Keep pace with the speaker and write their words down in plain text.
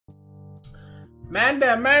Man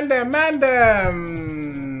them.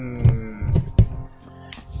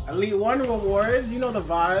 Elite 1 rewards, you know the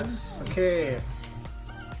vibes. Okay.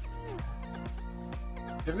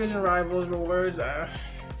 Division rivals rewards.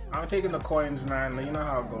 I'm taking the coins, man. You know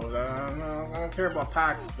how it goes. I don't care about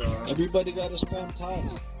packs, bro. Everybody gotta spam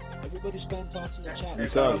Tots. Everybody spam Tots in the chat.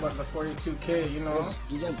 It's all about the 42k, you know.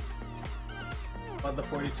 Yes, about the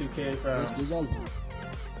 42k, fam.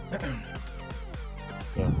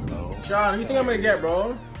 No. Sean, who you think I'm gonna get,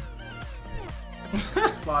 bro?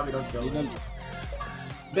 Bobby, don't kill me.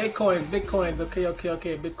 Bitcoins.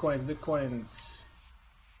 Okay. Bitcoins.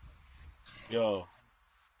 Yo,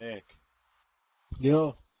 Nick.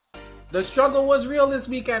 Yo. The struggle was real this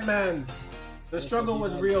weekend, man. The struggle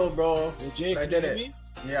was real, bro. Yo, Jake, I did it. Me?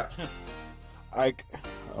 Yeah. Man,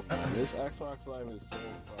 this Xbox Live is so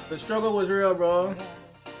fun. The struggle was real, bro.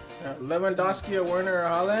 Yeah, Lewandowski or Werner or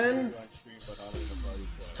Holland.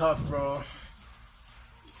 It's tough, bro.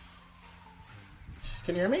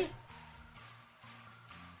 Can you hear me?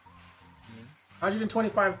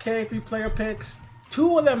 125k, 3 player picks.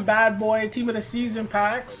 2 of them bad boy team of the season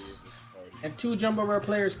packs. And 2 jumbo rare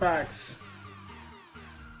players packs.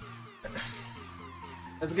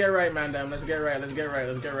 Let's get right, man. Let's get right.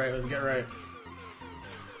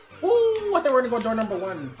 Ooh, I think we're gonna go door number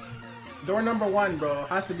 1. Door number 1, bro.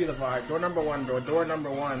 Has to be the vibe. Door number 1, bro. Door number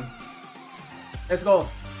 1. Let's go.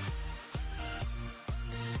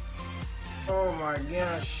 Oh my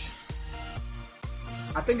gosh.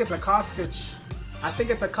 I think it's a Kostic,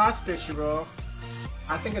 bro.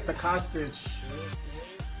 I think it's a Kostic.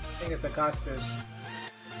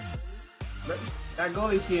 That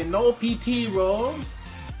goalie's seeing no PT, bro.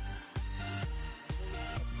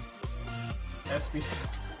 SBC.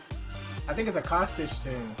 I think it's a Kostic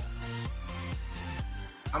thing.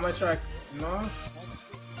 I'm gonna try. No.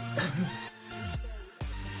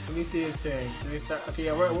 Let me see his thing. Let me start. Okay,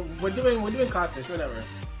 yeah, we're doing Kostic, whatever.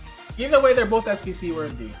 Either way, they're both SPC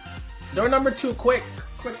worthy. Door number 2, quick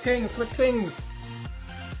things.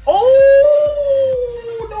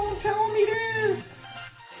 Oh, don't tell me this.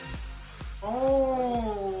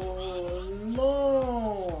 Oh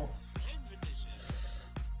no,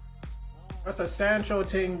 that's a Sancho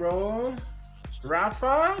thing, bro.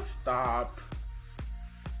 Rafa, stop.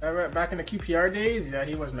 Back in the QPR days, yeah,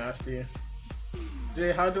 he was nasty.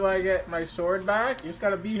 Jay, how do I get my sword back? You just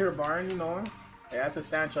gotta be here, Barn, you know. Yeah, that's a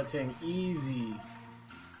Sancho thing. Easy.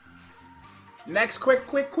 Next, quick.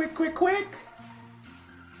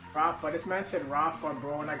 Rafa. This man said Rafa,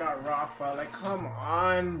 bro, and I got Rafa. Like, come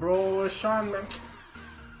on, bro. Sean, man.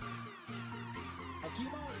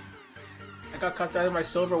 I got cut out of my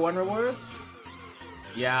silver 1 rewards.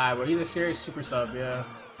 Yeah, bro, he's a serious super sub, yeah.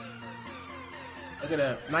 Look at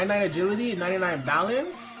that. 99 agility, 99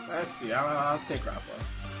 balance. Let's see. I'll take Rafa.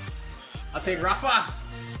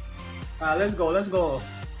 Let's go.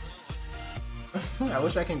 I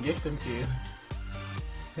wish I can gift him to you.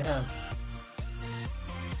 Damn.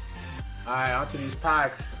 Alright, onto these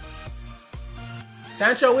packs.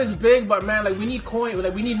 Sancho is big, but man, like we need coins.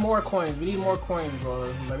 Like we need more coins. We need more coins,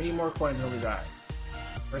 bro. Like, we need more coins than we got.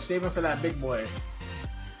 We're saving for that big boy.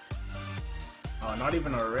 Oh, not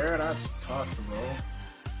even a rare? That's tough, bro.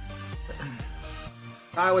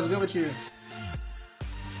 Hi, what's good with you?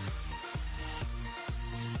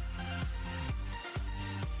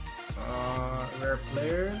 Rare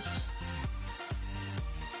players.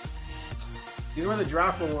 These were the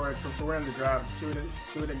draft rewards for winning the draft. See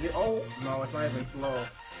what it get. Oh no, it's not even slow.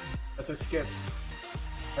 That's a skip.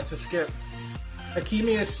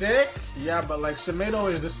 Hakimi is sick. Yeah, but like Semedo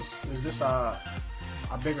is just a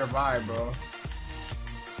bigger vibe, bro.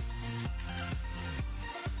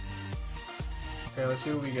 Okay, let's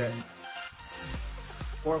see what we get.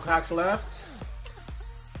 4 packs left.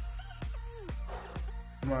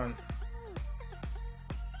 Come on.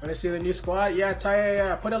 Wanna see the new squad? Yeah,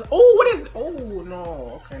 yeah. Put a. Oh, what is? Oh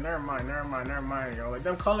no. Okay, never mind, yo. Like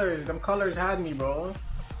them colors had me, bro.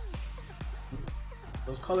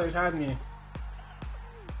 Those colors had me.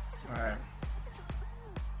 All right.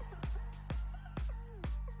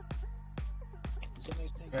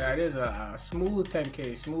 Yeah, it is a smooth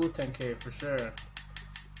 10k for sure.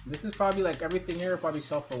 This is probably like everything here probably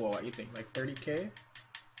sell for what you think, like 30k?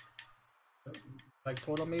 Like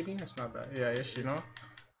total maybe? It's not bad. Yeah, ish, you know?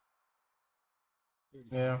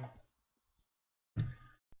 Yeah.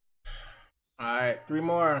 Alright, 3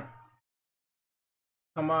 more.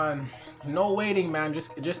 Come on. No waiting, man.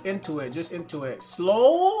 Just into it.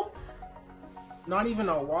 Slow? Not even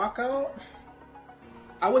a walkout?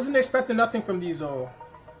 I wasn't expecting nothing from these though.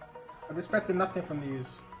 I was expecting nothing from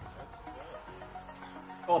these.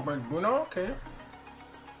 Oh, Bruno? Okay.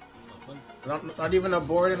 Not even a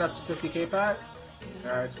board in a 50k pack?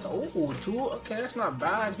 Yeah, it's, oh, 2? Okay, that's not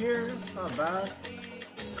bad here. It's not bad.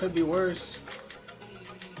 Could be worse.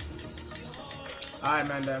 Alright,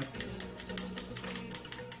 man, then.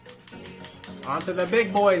 On to the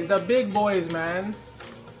big boys. The big boys, man.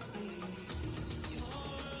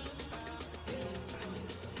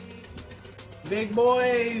 Big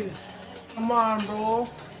boys. Come on, bro.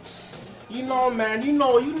 You know, man. You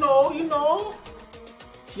know.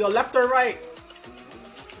 Yo, left or right?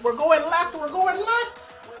 We're going left. We're going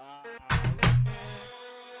left.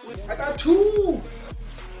 I got 2.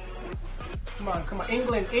 Come on.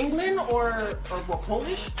 England or what?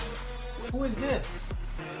 Polish? Who is this?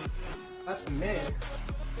 That's mid.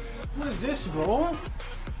 Who is this, bro?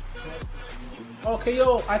 Okay,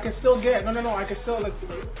 yo, I can still get. No. I can still. Like,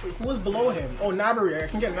 who is below him? Oh, Nabry. I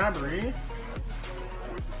can get Nabry.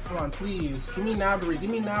 Come on, please. Give me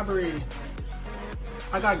Nabry.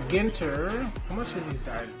 I got Ginter. How much is these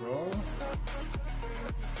guys, bro?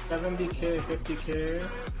 70k, 50k.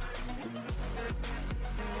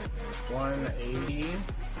 180.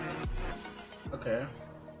 Okay.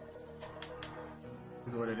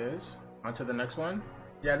 Is what it is. On to the next one.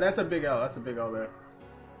 Yeah, that's a big L. That's a big L there.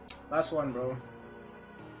 Last one, bro.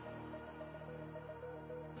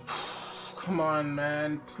 Come on,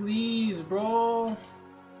 man. Please, bro.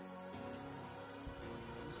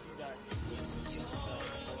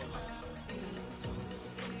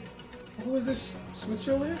 Who is this?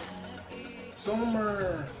 Switzerland?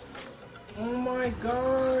 Sommer. Oh my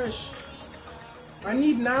gosh. I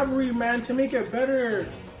need Nabry, man, to make it better.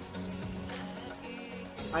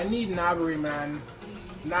 I need Nabry, man.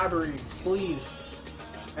 Nabry, please.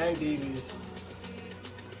 And Davies.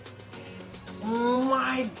 Oh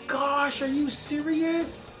my gosh, are you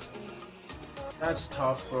serious? That's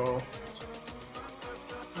tough, bro.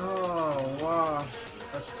 Oh, wow.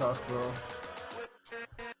 That's tough, bro.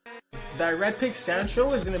 That red pick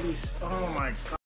Sancho is gonna be... Oh my god.